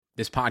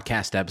This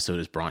podcast episode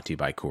is brought to you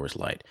by Coors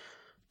Light.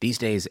 These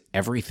days,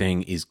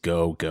 everything is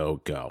go, go,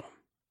 go.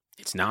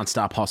 It's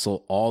nonstop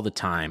hustle all the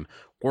time.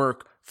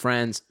 Work,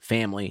 friends,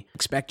 family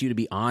expect you to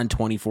be on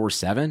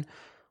 24/7.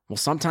 Well,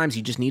 sometimes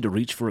you just need to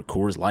reach for a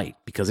Coors Light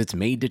because it's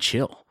made to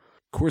chill.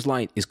 Coors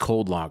Light is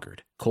cold lagered,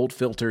 cold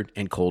filtered,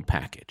 and cold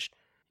packaged.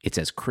 It's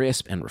as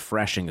crisp and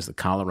refreshing as the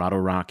Colorado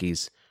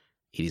Rockies.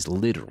 It is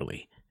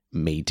literally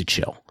made to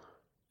chill.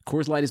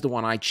 Coors Light is the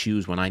one I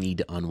choose when I need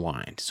to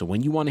unwind. So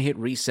when you want to hit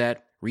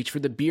reset, reach for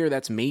the beer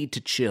that's made to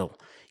chill.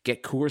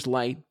 Get Coors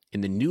Light in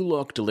the new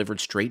look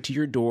delivered straight to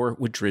your door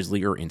with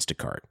Drizzly or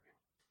Instacart.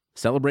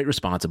 Celebrate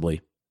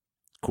responsibly.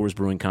 Coors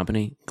Brewing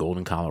Company,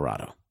 Golden,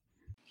 Colorado.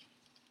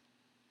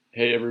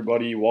 Hey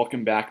everybody,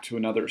 welcome back to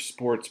another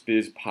Sports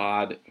Biz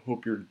Pod.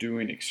 Hope you're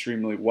doing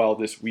extremely well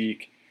this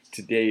week.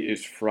 Today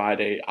is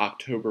Friday,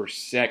 October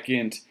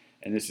 2nd,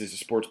 and this is a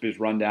Sports Biz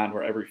Rundown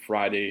where every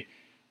Friday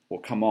we'll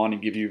come on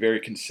and give you a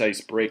very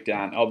concise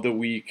breakdown of the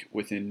week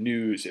within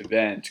news,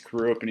 events,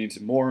 career openings,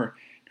 and more.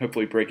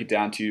 Hopefully break it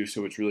down to you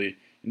so it's really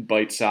in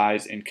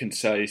bite-size and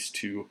concise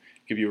to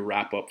give you a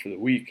wrap-up for the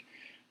week.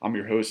 I'm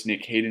your host,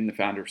 Nick Hayden, the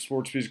founder of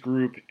Sports Biz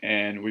Group,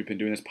 and we've been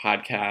doing this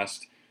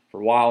podcast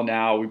for a while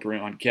now. We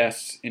bring on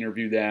guests,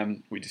 interview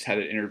them. We just had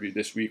an interview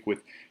this week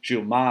with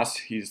Gilles Mas.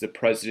 He's the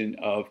president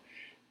of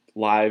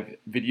live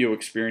video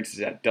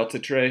experiences at Delta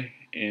Tre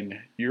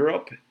in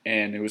Europe,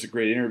 and it was a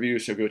great interview,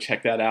 so go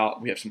check that out.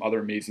 We have some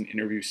other amazing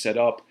interviews set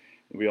up.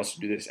 We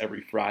also do this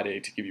every Friday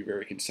to give you a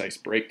very concise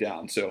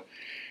breakdown. So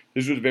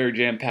this was a very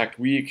jam-packed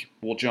week.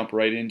 We'll jump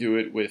right into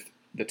it with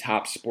the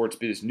top sports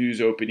biz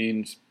news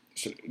openings,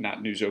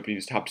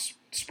 top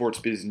sports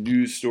biz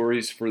news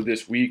stories for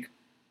this week.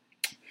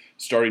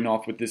 Starting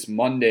off with this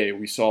Monday,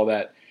 we saw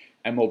that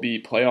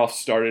MLB playoffs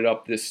started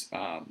up this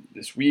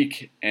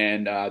week,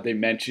 and they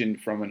mentioned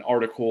from an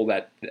article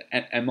that the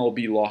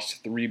MLB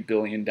lost $3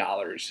 billion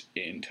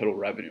in total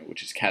revenue,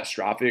 which is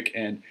catastrophic,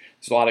 and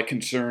there's a lot of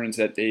concerns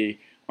that they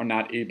are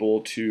not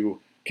able to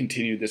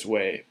continue this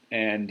way.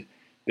 And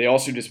they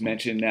also just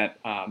mentioned that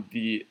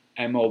the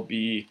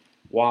MLB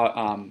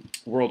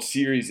World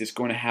Series is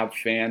going to have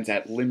fans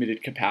at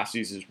limited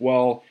capacities as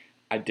well.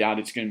 I doubt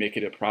it's going to make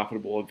it a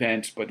profitable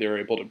event, but they're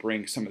able to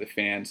bring some of the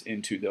fans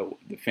into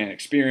the fan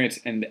experience,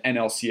 and the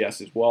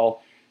NLCS as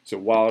well. So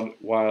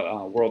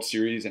World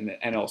Series and the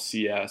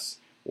NLCS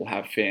will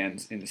have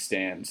fans in the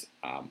stands,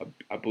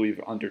 I believe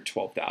under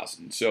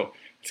 12,000. So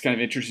it's kind of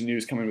interesting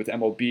news coming with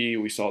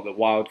MLB. We saw the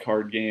wild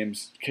card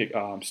games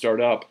start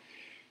up,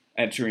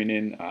 entering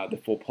in the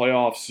full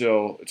playoffs.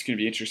 So it's going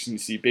to be interesting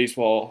to see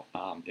baseball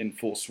in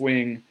full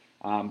swing.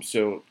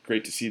 So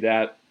great to see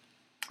that.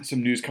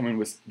 Some news coming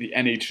with the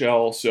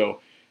NHL.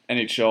 So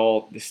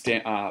NHL,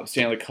 the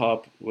Stanley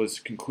Cup was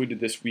concluded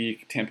this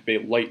week. Tampa Bay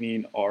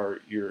Lightning are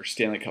your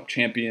Stanley Cup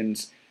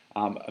champions.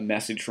 A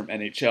message from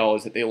NHL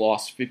is that they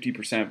lost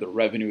 50% of their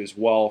revenue as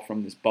well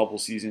from this bubble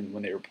season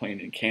when they were playing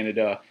in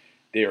Canada.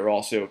 They are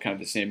also kind of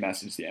the same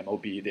message, the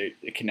MLB.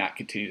 They cannot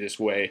continue this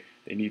way.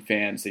 They need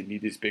fans. They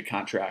need these big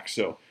contracts.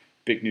 So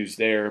big news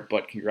there.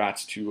 But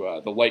congrats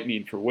to the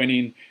Lightning for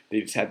winning.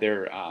 They just had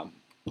their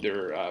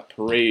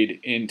parade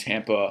in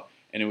Tampa,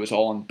 and it was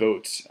all on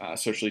boats,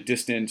 socially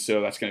distanced,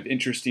 so that's kind of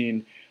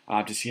interesting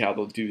to see how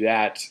they'll do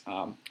that.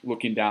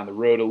 Looking down the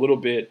road a little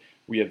bit,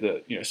 we have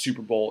the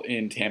Super Bowl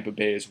in Tampa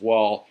Bay as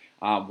well,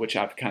 which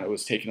I've kind of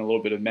was taking a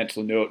little bit of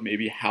mental note,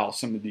 maybe how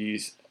some of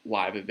these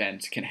live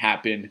events can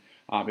happen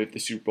if the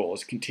Super Bowl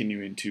is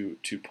continuing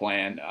to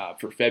plan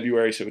for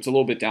February. So it's a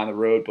little bit down the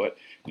road, but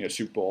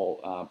Super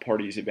Bowl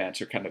parties,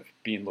 events are kind of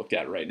being looked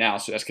at right now.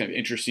 So that's kind of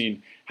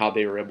interesting how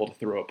they were able to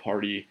throw a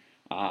party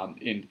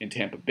in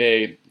Tampa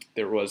Bay.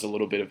 There was a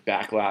little bit of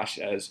backlash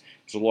as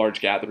there's large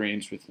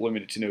gatherings with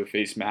limited to no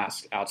face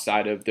masks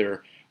outside of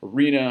their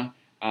arena,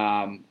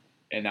 and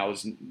that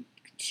was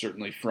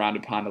certainly frowned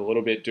upon a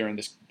little bit during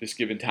this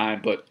given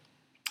time. But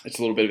it's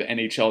a little bit of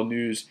NHL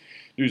news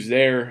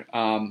there.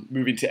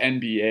 Moving to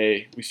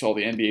NBA, we saw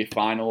the NBA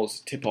Finals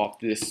tip off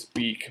this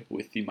week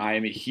with the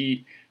Miami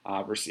Heat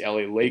versus the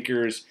LA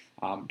Lakers.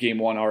 Game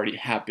 1 already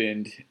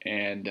happened,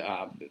 and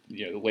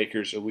the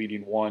Lakers are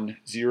leading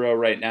 1-0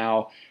 right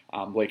now.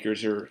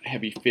 Lakers are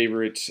heavy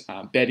favorites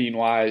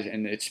betting-wise,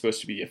 and it's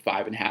supposed to be a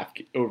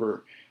 5.5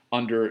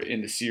 over/under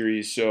in the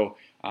series. So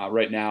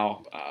right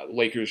now,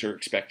 Lakers are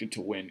expected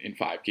to win in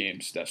 5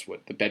 games. That's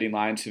what the betting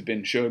lines have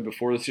been showing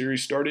before the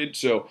series started.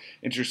 So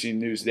interesting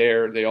news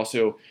there. They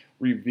also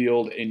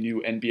revealed a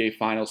new NBA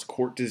Finals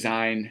court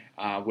design,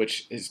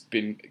 which has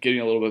been getting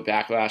a little bit of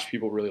backlash.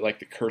 People really like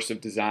the cursive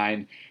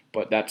design,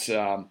 but that's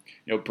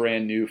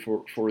brand new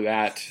for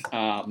that.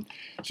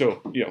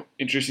 So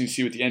interesting to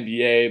see with the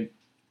NBA.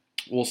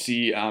 We'll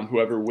see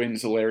whoever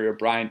wins the Larry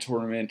O'Brien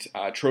tournament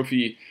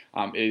trophy.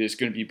 It is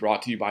going to be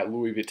brought to you by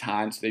Louis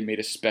Vuitton. So they made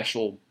a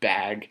special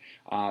bag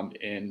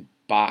and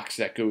box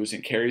that goes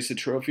and carries the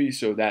trophy.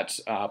 So that's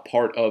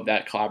part of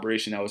that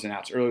collaboration that was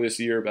announced earlier this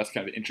year. But that's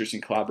kind of an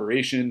interesting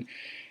collaboration.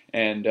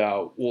 and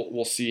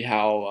we'll see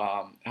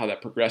how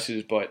that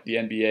progresses. But the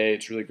NBA,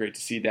 it's really great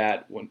to see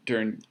that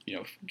during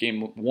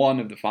game one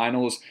of the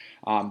finals,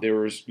 there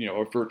was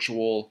a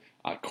virtual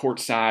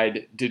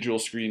courtside digital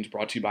screens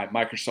brought to you by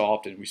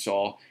Microsoft, and we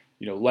saw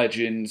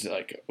legends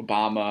like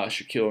Obama,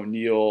 Shaquille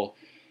O'Neal,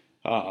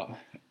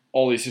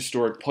 all these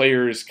historic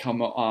players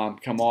come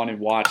on and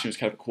watch. It was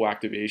kind of a cool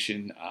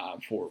activation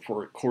for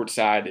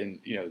courtside, and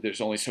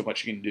there's only so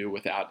much you can do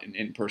without an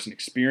in-person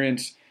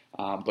experience,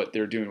 but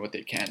they're doing what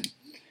they can.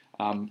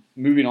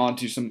 Moving on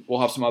to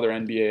we'll have some other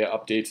NBA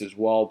updates as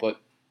well,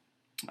 but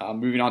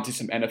moving on to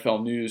some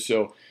NFL news.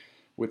 So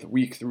with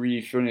week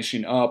 3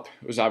 finishing up,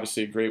 it was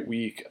obviously a great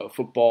week of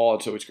football.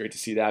 It's always great to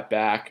see that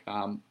back.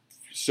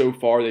 So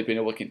far, they've been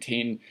able to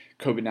contain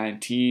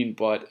COVID-19,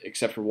 but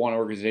except for one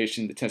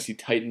organization, the Tennessee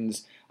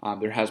Titans,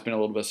 there has been a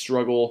little bit of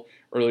struggle.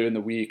 Earlier in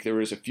the week, there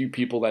was a few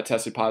people that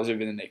tested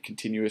positive, and then they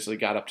continuously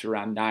got up to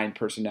around 9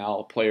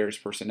 personnel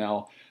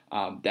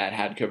that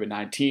had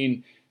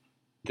COVID-19.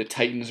 The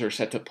Titans are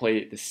set to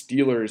play the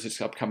Steelers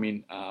this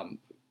upcoming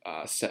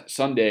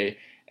Sunday,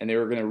 and they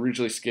were going to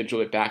originally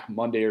schedule it back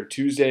Monday or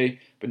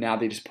Tuesday, but now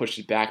they just pushed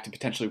it back to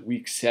potentially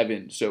week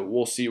 7. So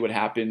we'll see what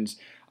happens.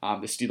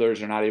 The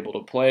Steelers are not able to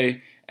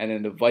play, and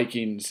then the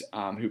Vikings,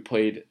 who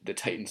played the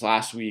Titans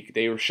last week,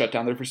 they were shut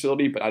down their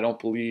facility, but I don't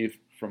believe,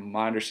 from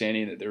my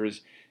understanding, that there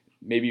was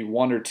maybe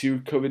 1 or 2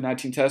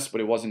 COVID-19 tests,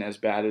 but it wasn't as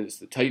bad as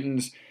the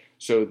Titans.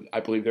 So I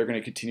believe they're going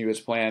to continue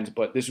as planned,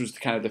 but this was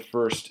kind of the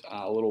first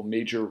little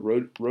major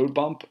road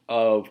bump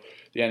of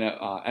the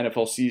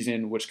NFL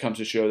season, which comes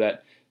to show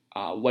that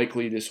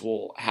likely this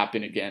will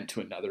happen again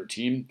to another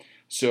team.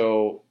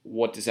 So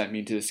what does that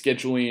mean to the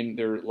scheduling?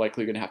 They're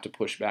likely going to have to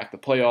push back the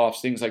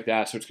playoffs, things like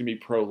that. So it's going to be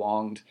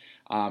prolonged.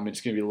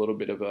 It's going to be a little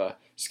bit of a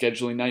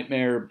scheduling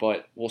nightmare,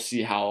 but we'll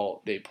see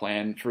how they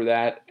plan for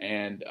that.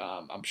 And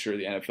I'm sure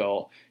the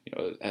NFL,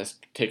 has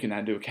taken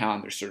that into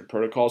account. There's certain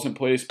protocols in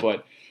place,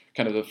 but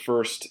kind of the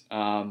first,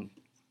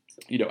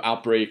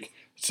 outbreak.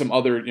 Some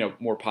other,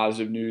 more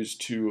positive news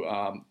to,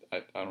 I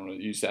don't want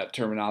to use that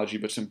terminology,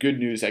 but some good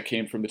news that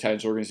came from the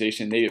Titans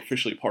organization. They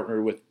officially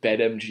partnered with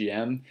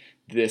BetMGM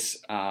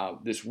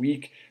this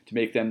week to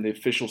make them the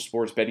official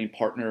sports betting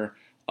partner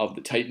of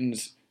the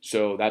Titans.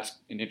 So that's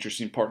an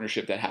interesting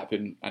partnership that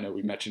happened. I know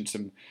we mentioned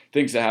some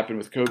things that happened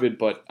with COVID,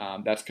 but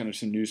that's kind of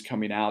some news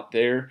coming out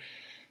there.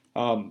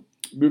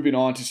 Moving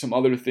on to some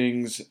other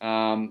things,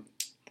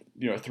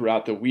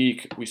 throughout the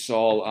week, we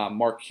saw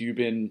Mark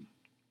Cuban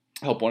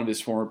help one of his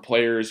former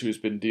players who's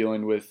been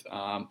dealing with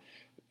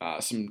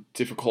some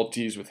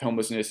difficulties with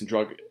homelessness and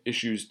drug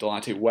issues,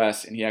 Delonte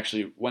West, and he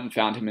actually went and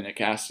found him in a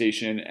gas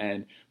station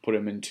and put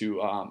him into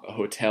a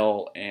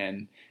hotel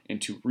and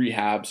into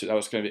rehab. So that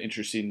was kind of an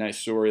interesting, nice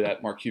story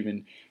that Mark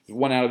Cuban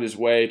went out of his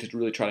way to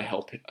really try to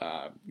help,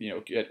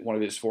 get one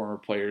of his former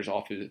players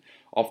off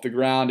the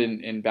ground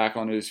and back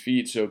onto his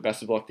feet. So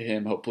best of luck to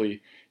him.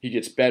 Hopefully he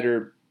gets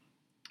better.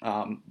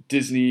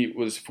 Disney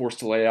was forced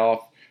to lay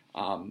off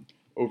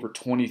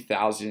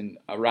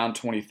around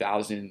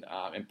 20,000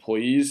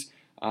 employees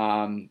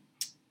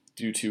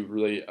due to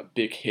really a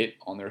big hit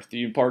on their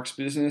theme parks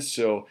business.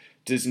 So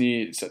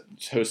Disney is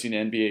hosting the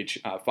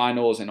NBA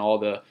finals and all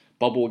the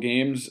bubble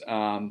games.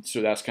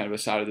 So that's kind of a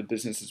side of the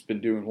business that's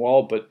been doing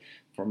well. But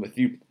from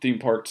the theme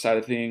park side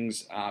of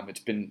things, it's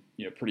been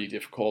pretty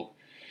difficult.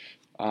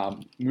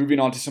 Moving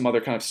on to some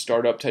other kind of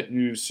startup type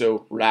news.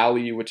 So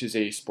Rally, which is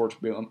a sports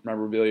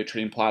memorabilia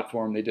trading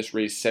platform, they just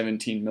raised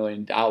 $17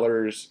 million.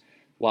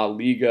 La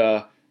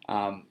Liga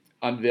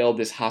unveiled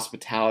this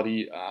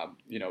hospitality,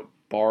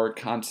 bar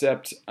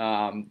concept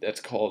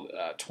that's called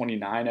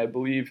 29, I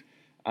believe,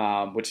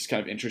 which is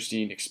kind of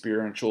interesting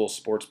experiential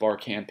sports bar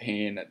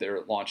campaign that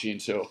they're launching.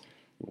 So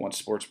once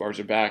sports bars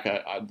are back,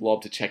 I'd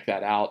love to check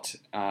that out.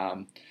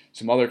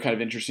 Some other kind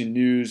of interesting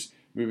news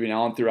moving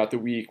on throughout the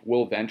week.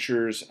 Will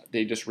Ventures,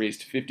 they just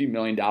raised $50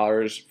 million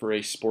for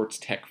a sports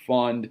tech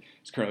fund.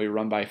 It's currently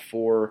run by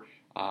 4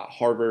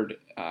 Harvard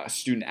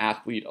student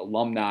athlete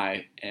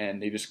alumni, and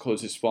they just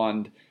closed this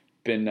fund.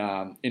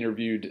 Been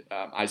interviewed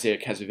Isaiah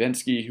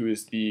Kazavinsky, who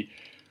is the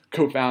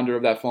co-founder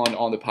of that fund,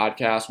 on the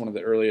podcast, one of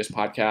the earliest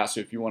podcasts.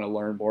 So if you want to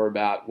learn more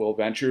about Will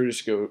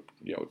Ventures, go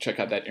check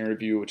out that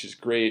interview, which is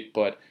great.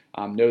 But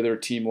know their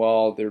team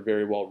well. They're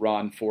very well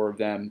run, 4 of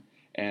them,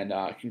 and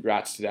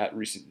congrats to that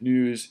recent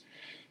news.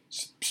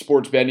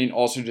 Sports betting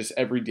also just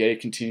every day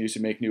continues to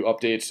make new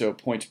updates. So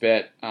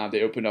PointsBet,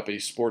 they opened up a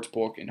sports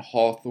book in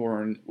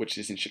Hawthorne, which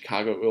is in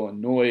Chicago,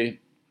 Illinois.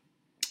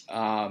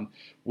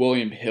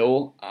 William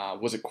Hill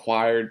was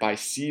acquired by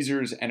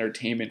Caesars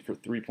Entertainment for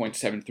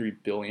 $3.73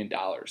 billion.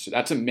 So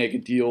that's a mega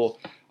deal.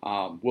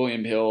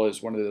 William Hill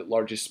is one of the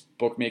largest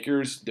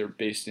bookmakers. They're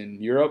based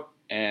in Europe,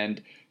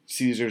 and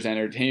Caesars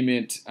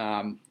Entertainment,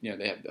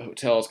 they have the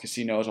hotels,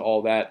 casinos,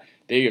 all that.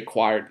 They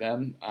acquired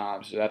them.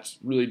 So that's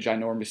really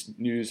ginormous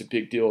news, a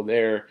big deal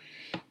there.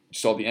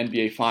 Saw the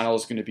NBA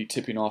Finals going to be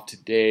tipping off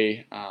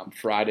today,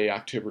 Friday,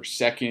 October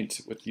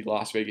 2nd, with the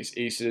Las Vegas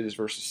Aces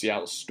versus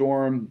Seattle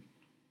Storm.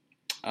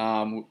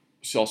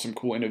 saw some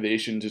cool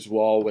innovations as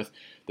well with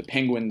the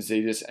Penguins.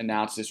 They just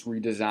announced this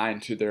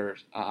redesign to their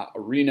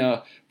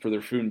arena for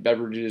their food and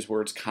beverages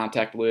where it's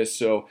contactless.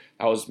 So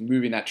I was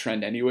moving that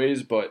trend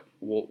anyways, but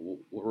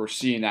we're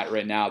seeing that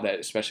right now, that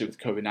especially with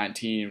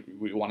COVID-19,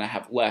 we want to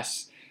have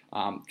less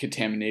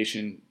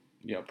contamination,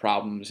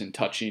 problems and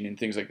touching and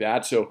things like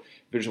that. So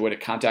if there's a way to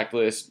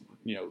contactless,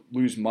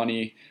 lose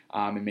money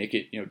and make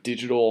it,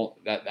 digital,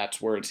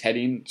 that's where it's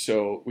heading.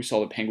 So we saw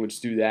the Penguins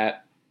do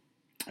that.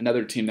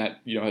 Another team that,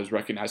 has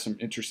recognized some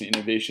interesting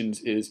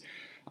innovations is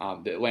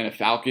the Atlanta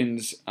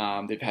Falcons.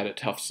 They've had a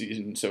tough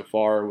season so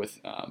far with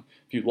a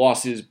few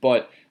losses,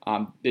 but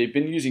they've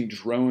been using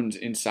drones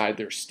inside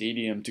their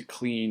stadium to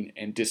clean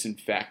and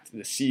disinfect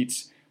the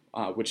seats,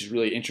 which is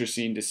really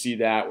interesting to see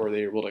that, where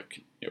they're able to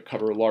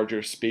cover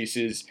larger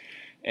spaces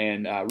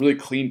and really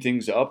clean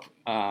things up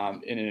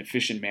in an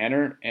efficient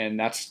manner. And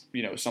that's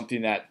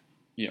something that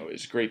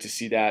is great to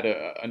see, that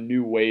a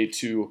new way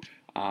to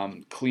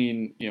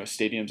clean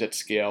stadiums at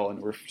scale. And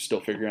we're still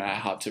figuring out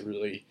how to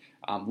really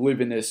live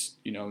in this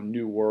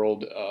new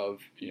world of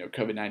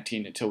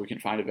COVID-19 until we can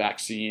find a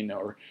vaccine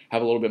or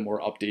have a little bit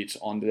more updates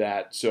onto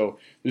that. So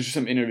those are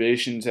some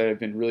innovations that have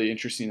been really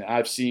interesting that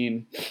I've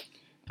seen.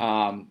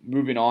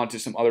 Moving on to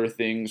some other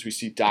things, we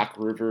see Doc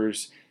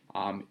Rivers.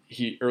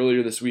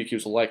 Earlier this week, he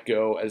was let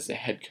go as the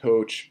head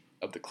coach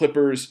of the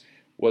Clippers.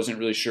 Wasn't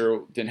really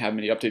sure, didn't have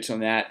many updates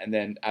on that. And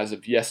then as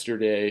of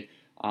yesterday,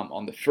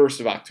 on the 1st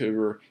of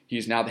October,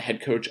 he's now the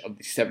head coach of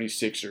the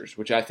 76ers,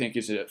 which I think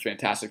is a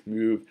fantastic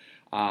move.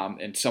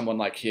 And someone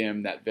like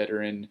him, that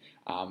veteran,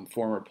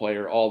 former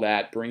player, all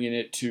that, bringing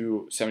it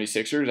to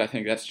 76ers, I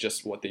think that's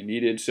just what they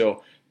needed.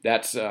 So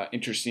that's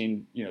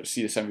interesting, to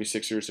see the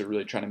 76ers are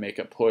really trying to make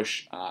a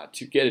push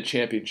to get a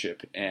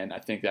championship. And I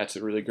think that's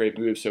a really great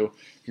move. So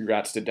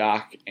congrats to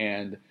Doc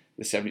and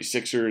the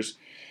 76ers.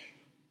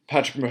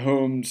 Patrick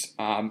Mahomes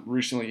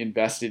recently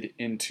invested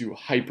into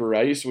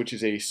Hyperice, which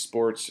is a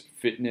sports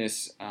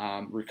fitness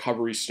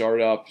recovery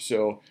startup.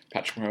 So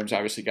Patrick Mahomes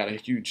obviously got a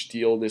huge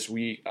deal this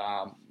week,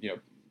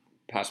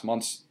 past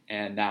months,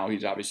 and now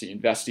he's obviously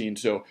investing.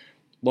 So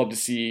love to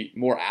see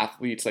more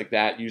athletes like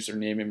that use their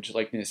name, image,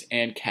 likeness,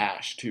 and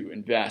cash to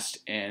invest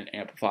and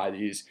amplify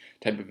these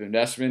type of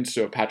investments.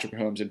 So Patrick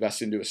Mahomes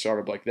invested into a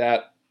startup like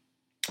that.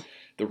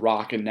 The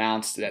Rock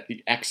announced that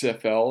the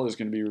XFL is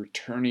going to be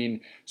returning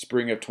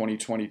spring of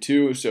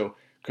 2022. So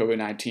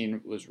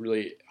COVID-19 was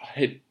really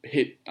hit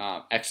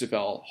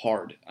XFL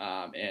hard,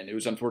 and it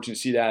was unfortunate to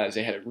see that, as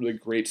they had a really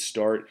great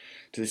start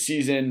to the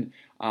season.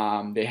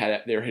 They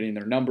were hitting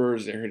their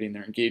numbers, they're hitting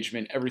their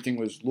engagement, everything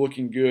was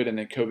looking good, and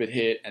then COVID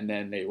hit, and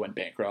then they went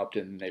bankrupt,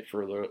 and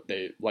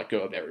they let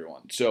go of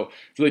everyone. So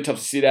it's really tough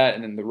to see that.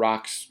 And then the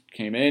Rocks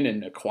came in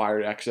and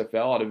acquired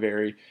XFL at a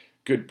very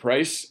good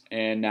price,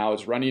 and now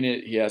is running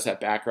it. He has that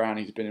background.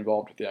 He's been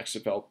involved with the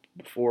XFL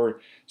before,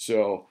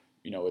 so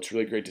it's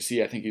really great to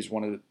see. I think he's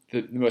one of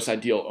the most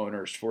ideal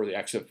owners for the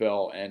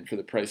XFL, and for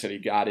the price that he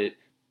got it,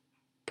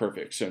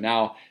 perfect. So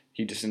now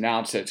he just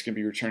announced that it's going to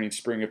be returning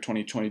spring of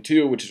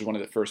 2022, which is one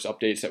of the first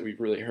updates that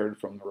we've really heard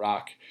from The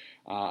Rock,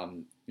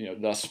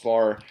 thus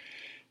far.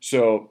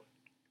 So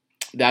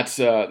that's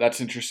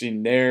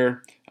interesting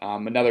there.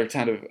 Another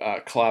kind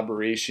of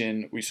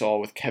collaboration we saw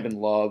with Kevin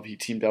Love. He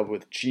teamed up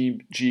with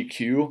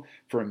GQ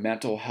for a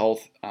mental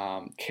health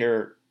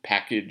care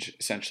package,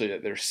 essentially,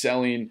 that they're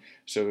selling.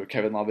 So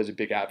Kevin Love is a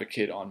big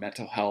advocate on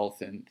mental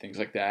health and things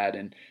like that,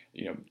 and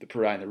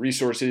providing the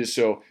resources.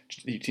 So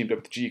he teamed up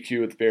with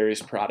GQ with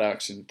various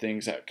products and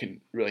things that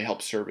can really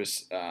help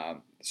service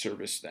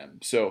them.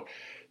 So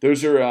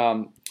those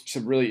are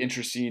some really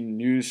interesting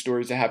news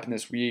stories that happened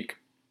this week.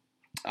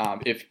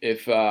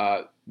 If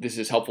this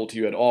is helpful to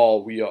you at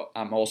all,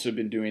 I'm also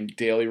been doing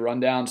daily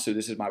rundowns. So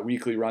this is my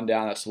weekly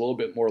rundown. That's a little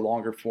bit more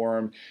longer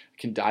form.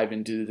 I can dive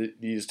into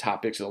these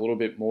topics a little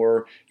bit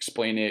more,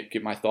 explain it,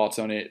 get my thoughts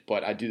on it.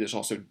 But I do this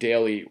also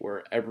daily,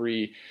 where at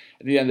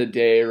the end of the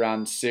day,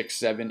 around 6,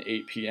 7,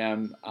 8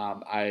 p.m.,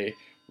 I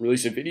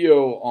release a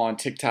video on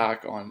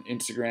TikTok, on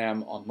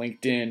Instagram, on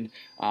LinkedIn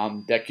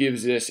that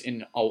gives this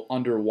in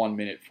under 1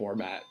 minute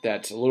format.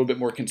 That's a little bit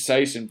more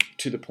concise and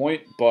to the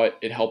point, but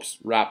it helps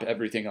wrap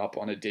everything up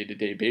on a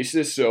day-to-day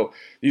basis. So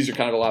these are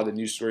kind of a lot of the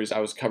news stories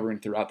I was covering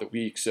throughout the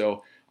week.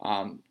 So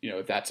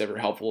if that's ever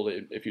helpful,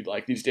 if you'd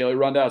like these daily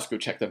rundowns, go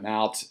check them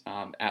out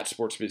at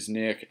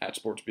SportsBizNick,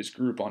 at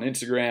SportsBizGroup on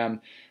Instagram.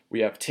 We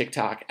have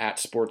TikTok at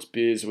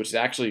SportsBiz, which is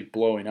actually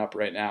blowing up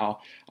right now.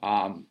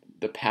 Let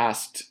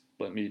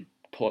me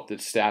pull up the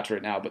stats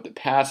right now, but the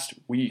past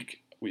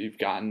week we've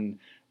gotten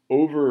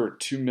over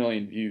 2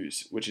 million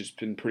views, which has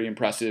been pretty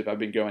impressive. I've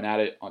been going at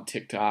it on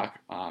TikTok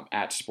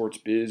at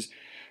SportsBiz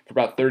for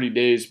about 30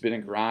 days, been a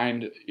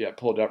grind. Yeah,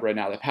 pulled it up right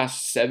now. The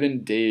past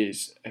 7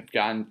 days have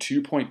gotten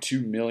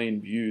 2.2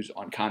 million views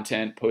on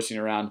content, posting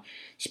around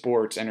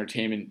sports,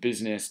 entertainment,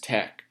 business,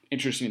 tech,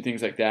 interesting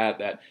things like that,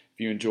 that if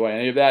you enjoy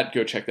any of that,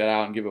 go check that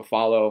out and give a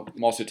follow.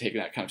 I'm also taking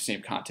that kind of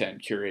same content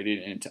and curating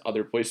it into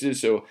other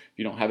places. So if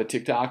you don't have a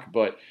TikTok,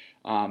 but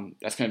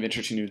that's kind of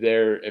interesting news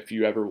there if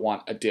you ever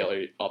want a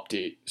daily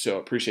update. So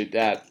appreciate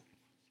that.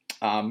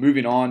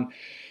 Moving on,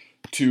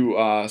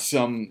 to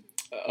some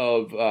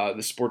of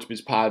the Sports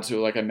Biz Pod.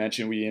 So like I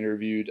mentioned, we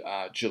interviewed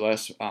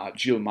Gilles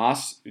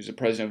Mas, who's the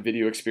president of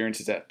video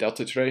experiences at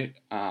Delta today.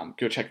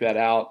 Go check that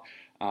out.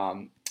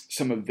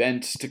 Some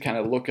events to kind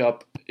of look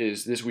up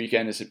is this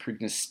weekend is a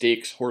Preakness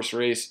Stakes horse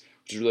race,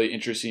 which is really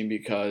interesting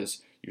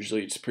because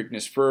usually it's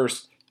Preakness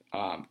first,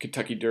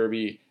 Kentucky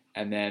Derby,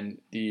 and then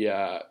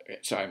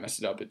sorry, I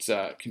messed it up. It's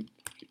a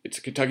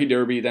Kentucky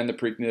Derby, then the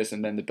Preakness,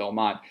 and then the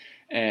Belmont.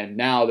 And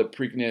now the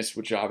Preakness,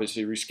 which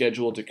obviously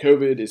rescheduled to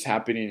COVID, is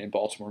happening in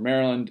Baltimore,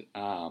 Maryland,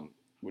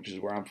 which is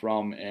where I'm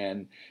from,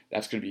 and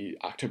that's going to be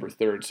October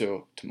 3rd,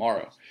 so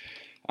tomorrow.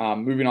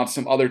 Moving on to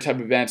some other type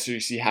of events, so you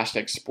see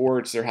Hashtag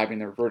Sports. They're having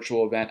their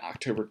virtual event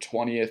October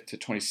 20th to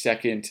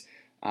 22nd.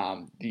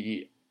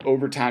 The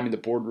Overtime in the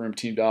Boardroom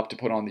teamed up to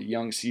put on the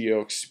Young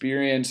CEO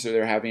Experience, so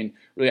they're having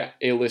really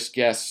A-list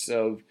guests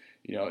of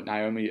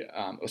Naomi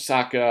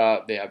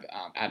Osaka. They have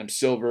Adam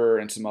Silver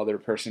and some other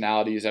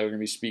personalities that are going to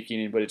be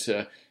speaking, but it's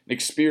an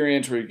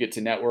experience where you get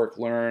to network,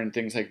 learn,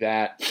 things like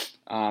that.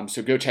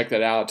 So go check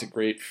that out. It's a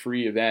great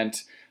free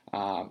event.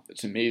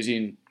 It's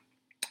amazing.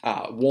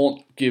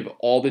 Won't give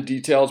all the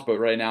details, but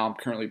right now I'm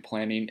currently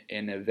planning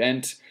an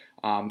event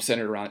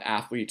centered around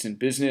athletes and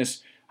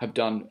business. I've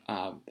done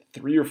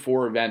 3 or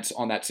 4 events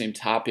on that same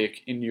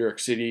topic in New York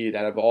City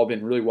that have all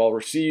been really well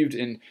received.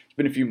 And it's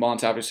been a few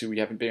months. Obviously, we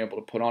haven't been able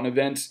to put on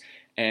events.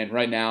 And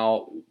right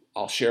now,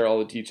 I'll share all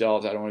the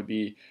details. I don't want to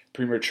be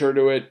premature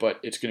to it, but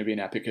it's going to be an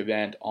epic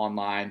event,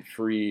 online,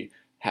 free,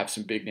 have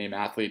some big name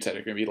athletes that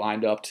are going to be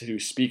lined up to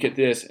speak at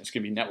this. It's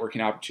going to be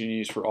networking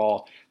opportunities for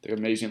all the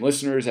amazing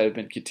listeners that have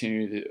been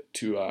continuing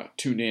to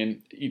tune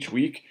in each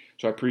week.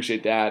 So I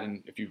appreciate that.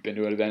 And if you've been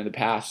to an event in the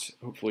past,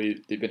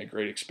 hopefully they've been a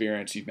great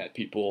experience. You've met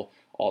people,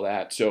 all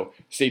that. So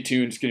stay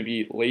tuned. It's going to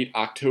be late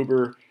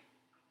October,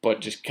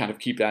 but just kind of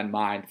keep that in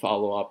mind.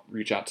 Follow up,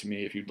 reach out to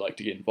me if you'd like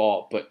to get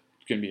involved. But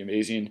it's going to be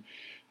amazing.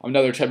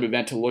 Another type of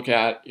event to look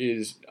at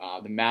is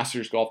the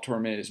Masters Golf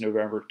Tournament is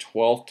November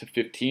 12th to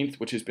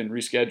 15th, which has been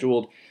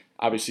rescheduled.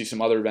 Obviously,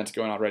 some other events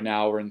going on right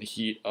now. We're in the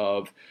heat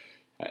of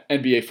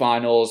NBA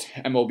Finals,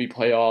 MLB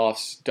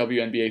playoffs,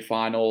 WNBA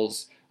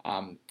Finals,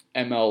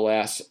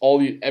 MLS.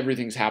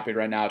 Everything's happening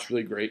right now. It's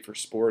really great for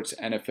sports.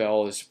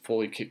 NFL is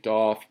fully kicked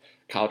off.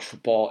 College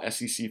football,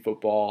 SEC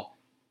football,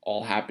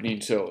 all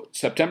happening. So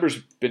September's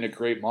been a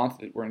great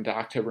month. We're into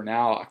October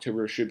now.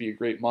 October should be a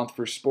great month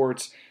for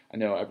sports. I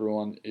know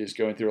everyone is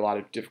going through a lot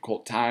of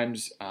difficult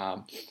times,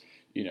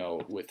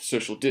 with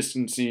social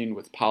distancing,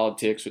 with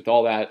politics, with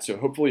all that. So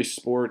hopefully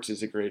sports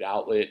is a great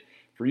outlet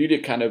for you to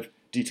kind of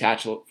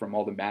detach from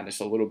all the madness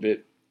a little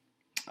bit.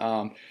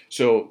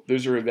 So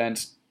those are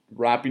events.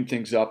 Wrapping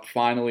things up,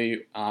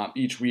 finally,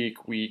 each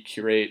week we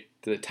curate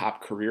the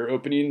top career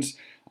openings.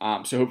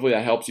 So hopefully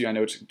that helps you. I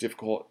know it's a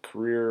difficult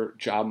career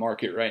job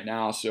market right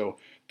now. So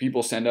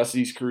people send us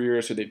these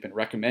careers, so they've been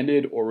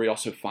recommended, or we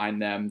also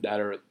find them that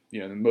are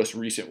the most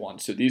recent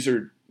ones. So these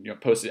are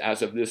posted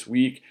as of this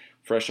week,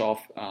 fresh out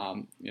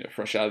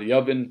of the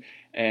oven,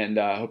 and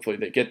hopefully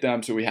they get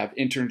them. So we have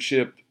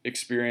internship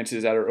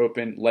experiences that are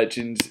open.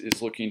 Legends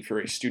is looking for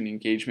a student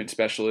engagement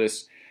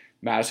specialist.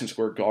 Madison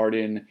Square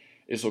Garden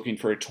is looking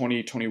for a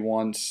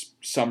 2021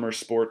 summer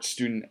sports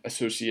student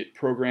associate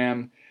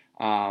program.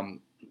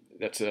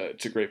 It's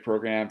a great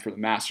program for the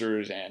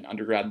master's and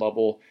undergrad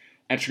level.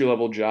 Entry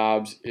level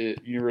jobs.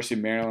 University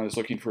of Maryland is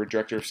looking for a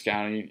director of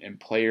scouting and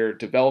player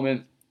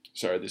development.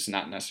 Sorry, this is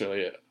not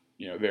necessarily a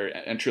very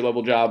entry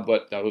level job,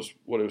 but that was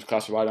what it was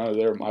classified under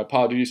there. My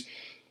apologies.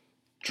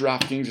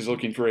 DraftKings is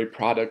looking for a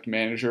product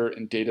manager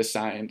and data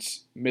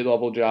science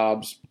mid-level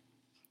jobs.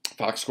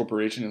 Fox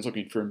Corporation is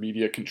looking for a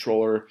media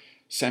controller,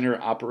 center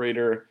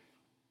operator.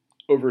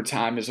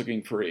 Overtime is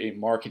looking for a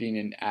marketing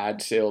and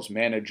ad sales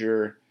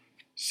manager.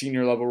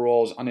 Senior level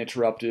roles.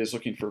 Uninterrupted is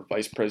looking for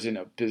vice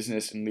president of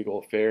business and legal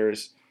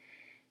affairs.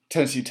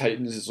 Tennessee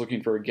Titans is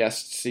looking for a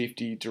guest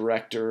safety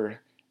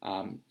director.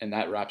 And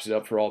that wraps it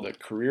up for all the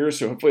careers.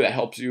 So hopefully that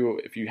helps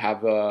you if you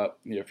have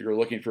if you're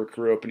looking for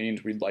career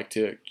openings. We'd like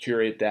to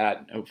curate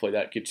that. Hopefully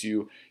that gets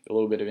you a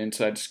little bit of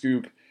inside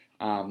scoop.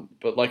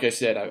 But like I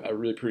said, I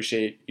really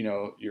appreciate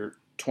your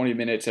 20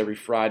 minutes every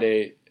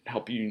Friday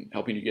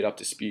helping you get up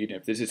to speed. And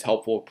if this is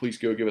helpful, please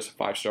go give us a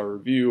 5-star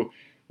review.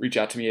 Reach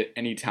out to me at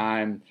any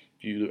time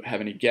if you have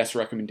any guest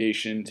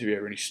recommendations, if you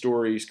have any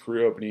stories,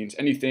 career openings,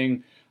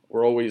 anything.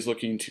 We're always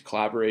looking to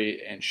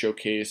collaborate and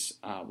showcase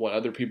what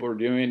other people are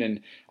doing, and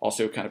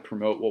also kind of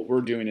promote what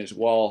we're doing as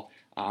well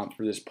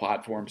for this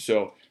platform.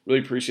 So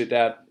really appreciate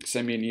that.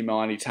 Send me an email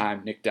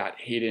anytime,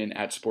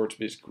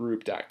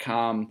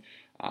 nick.hayden@sportsbizgroup.com.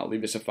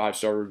 Leave us a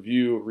 5-star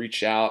review,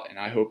 reach out, and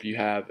I hope you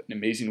have an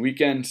amazing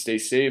weekend. Stay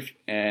safe,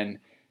 and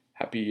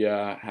happy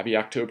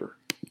October.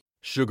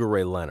 Sugar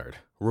Ray Leonard,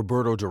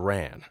 Roberto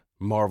Duran,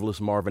 Marvelous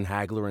Marvin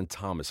Hagler, and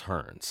Thomas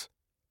Hearns.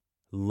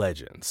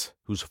 Legends,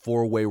 whose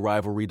four-way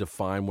rivalry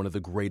defined one of the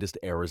greatest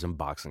eras in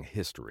boxing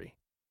history.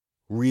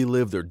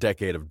 Relive their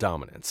decade of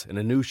dominance in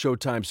a new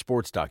Showtime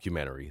sports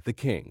documentary, The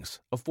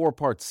Kings, a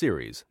 4-part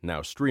series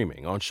now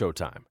streaming on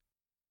Showtime.